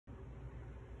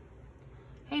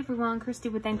everyone, Christy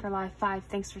with Anchor Life 5.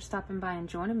 Thanks for stopping by and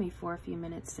joining me for a few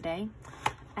minutes today.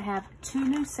 I have two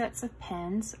new sets of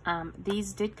pens.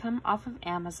 These did come off of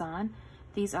Amazon.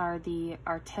 These are the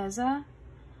Arteza.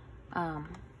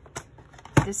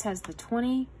 This has the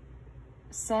 20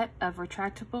 set of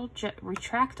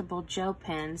retractable gel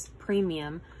pens,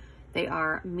 premium. They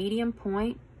are medium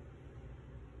point,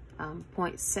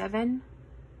 0.7.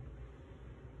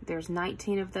 There's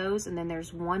 19 of those, and then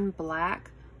there's one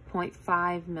black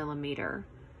 0.5 millimeter.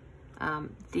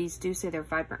 These do say they're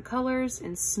vibrant colors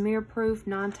and smear proof,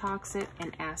 non-toxic,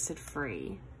 and acid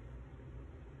free.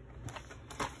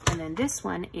 And then this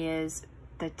one is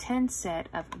the 10 set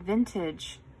of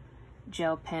vintage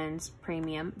gel pens,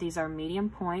 premium. These are medium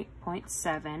point,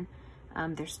 0.7.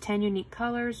 There's 10 unique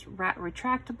colors,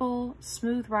 retractable,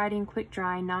 smooth writing, quick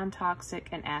drying, non-toxic,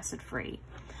 and acid free.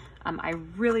 I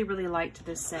really liked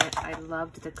this set. I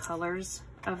loved the colors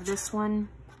of this one.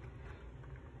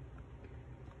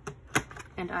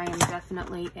 And I am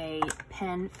definitely a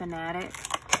pen fanatic,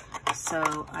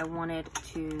 so I wanted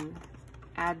to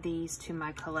add these to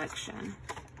my collection.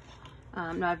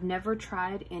 Now, I've never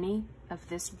tried any of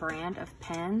this brand of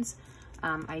pens.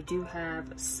 I do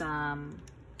have some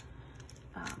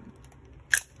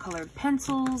colored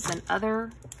pencils and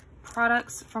other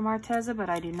products from Arteza, but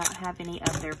I do not have any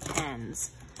of their pens.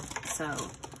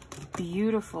 So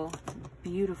beautiful,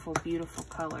 beautiful, beautiful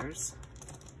colors.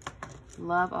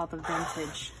 Love all the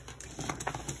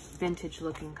vintage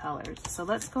looking colors. So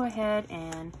let's go ahead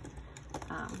and,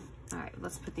 all right,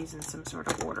 let's put these in some sort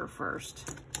of order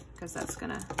first, because that's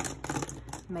gonna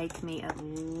make me a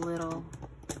little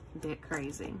bit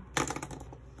crazy.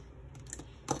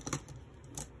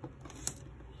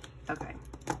 Okay,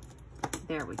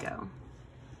 there we go.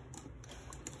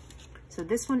 So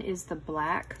this one is the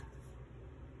black.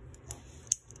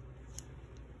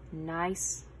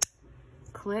 Nice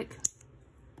click.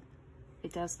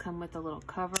 It does come with a little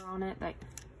cover on it that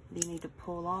you need to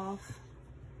pull off.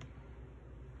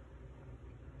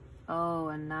 Oh,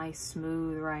 a nice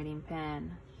smooth writing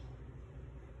pen.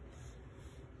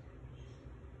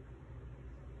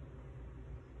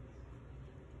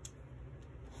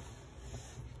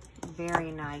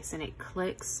 Very nice, and it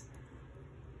clicks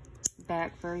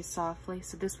back very softly.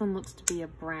 So this one looks to be a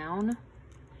brown.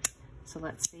 So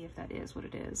let's see if that is what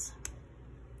it is.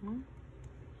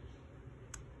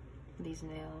 These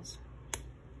nails.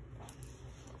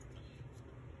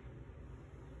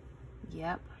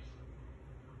 Yep.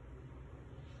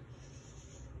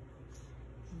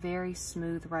 Very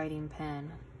smooth writing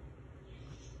pen.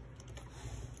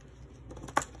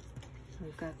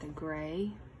 We've got the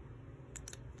gray.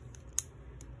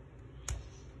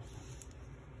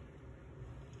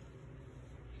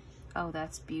 Oh,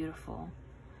 that's beautiful.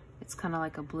 It's kind of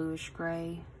like a bluish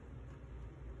gray.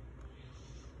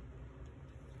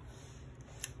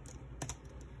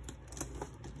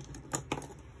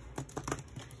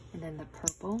 And then the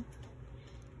purple.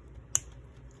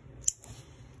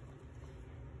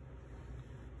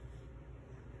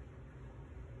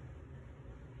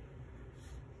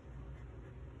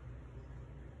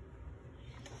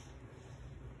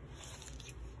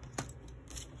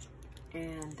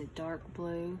 And the dark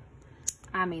blue.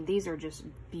 I mean, these are just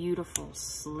beautiful,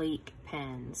 sleek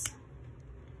pens.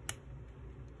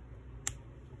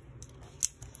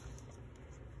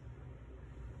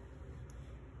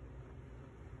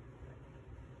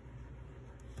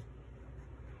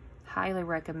 Highly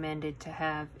recommended to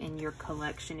have in your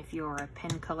collection if you're a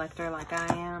pen collector like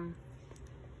I am.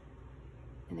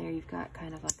 And there you've got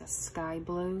kind of like a sky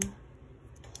blue.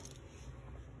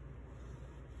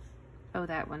 Oh,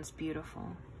 that one's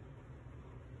beautiful.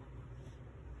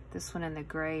 This one and the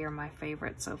gray are my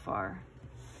favorite so far.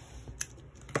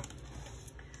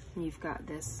 And you've got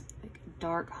this like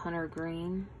dark hunter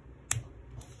green.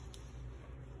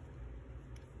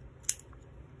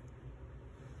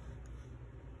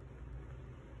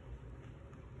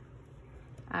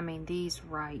 I mean, these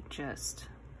write just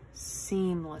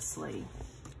seamlessly.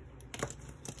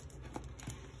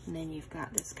 And then you've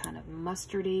got this kind of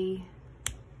mustardy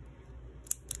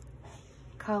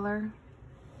color.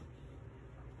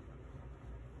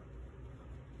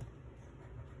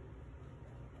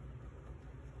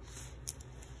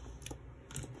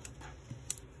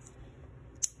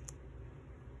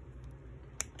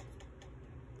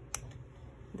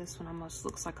 This one almost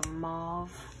looks like a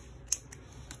mauve.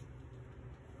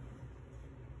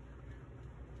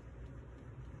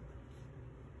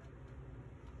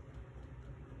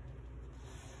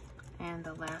 And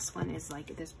the last one is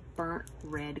like this burnt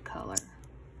red color,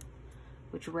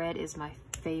 which red is my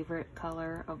favorite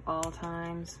color of all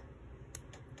times.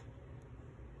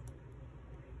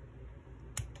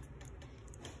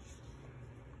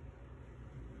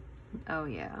 Oh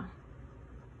yeah.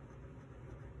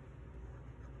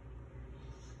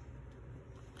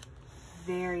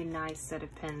 Very nice set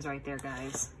of pens right there,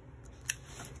 guys.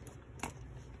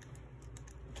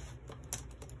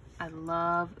 I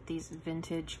love these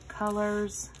vintage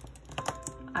colors.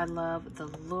 I love the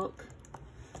look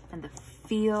and the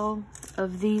feel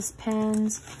of these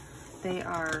pens.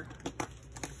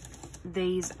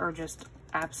 These are just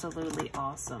absolutely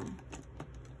awesome.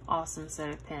 Awesome set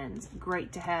of pens.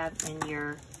 Great to have in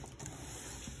your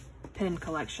pen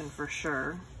collection for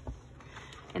sure.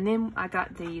 And then I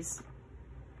got these.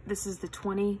 This is the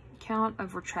 20 count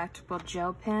of retractable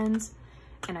gel pens,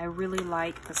 and I really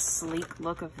like the sleek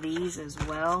look of these as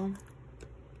well.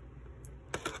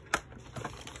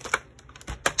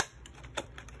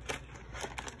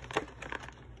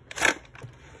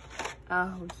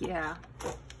 Oh yeah.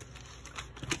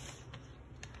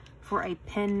 For a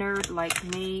pen nerd like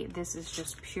me, this is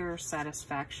just pure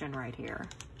satisfaction right here.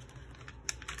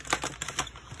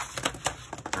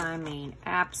 I mean,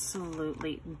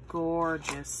 absolutely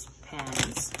gorgeous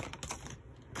pens.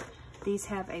 These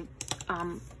have a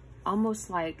almost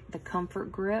like the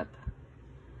comfort grip.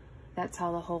 That's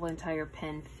how the whole entire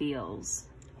pen feels.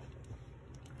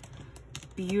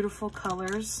 Beautiful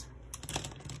colors.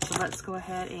 So let's go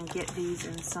ahead and get these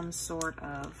in some sort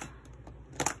of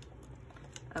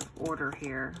order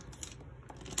here.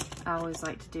 I always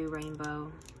like to do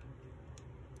rainbow.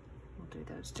 We'll do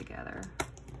those together.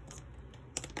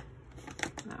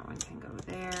 That one can go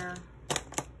there.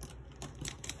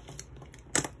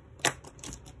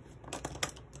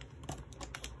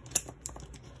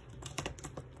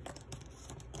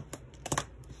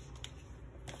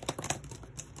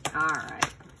 All right.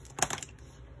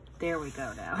 There we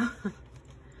go now.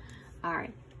 All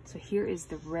right. So here is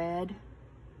the red.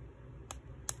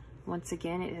 Once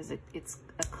again, it's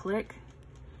a click,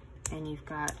 and you've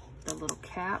got the little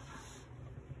cap.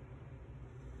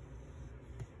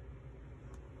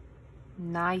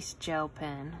 Nice gel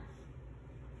pen.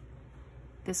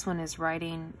 This one is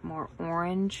writing more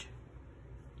orange.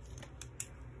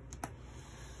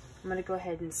 I'm gonna go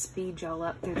ahead and speed y'all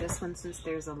up through this one since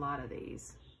there's a lot of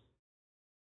these.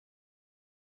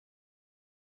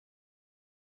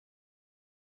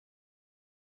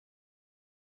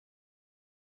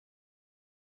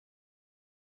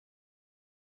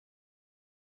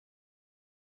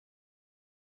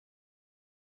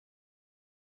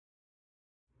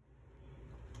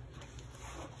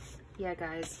 Yeah,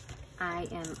 guys, I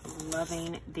am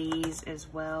loving these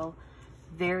as well.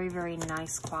 Very, very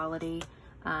nice quality.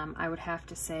 I would have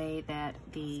to say that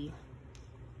the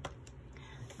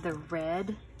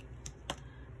red,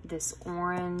 this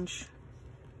orange,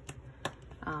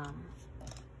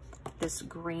 this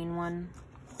green one,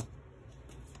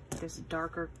 this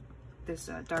darker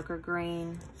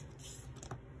green,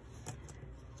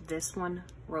 this one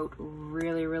wrote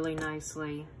really, really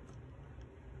nicely.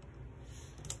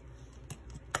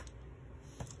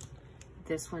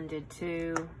 This one did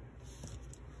too.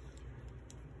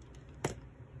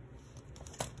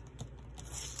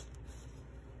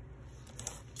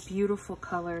 Beautiful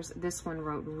colors. This one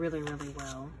wrote really, really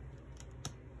well.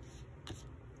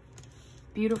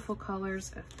 Beautiful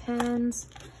colors of pens.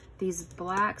 These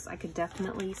blacks, I could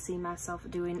definitely see myself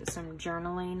doing some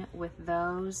journaling with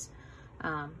those.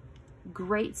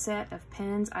 Great set of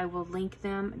pens. I will link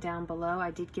them down below.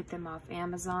 I did get them off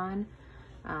Amazon.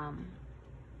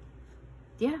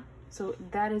 Yeah, so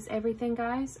that is everything,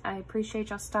 guys. I appreciate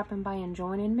y'all stopping by and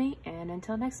joining me, and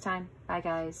until next time, bye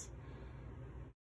guys.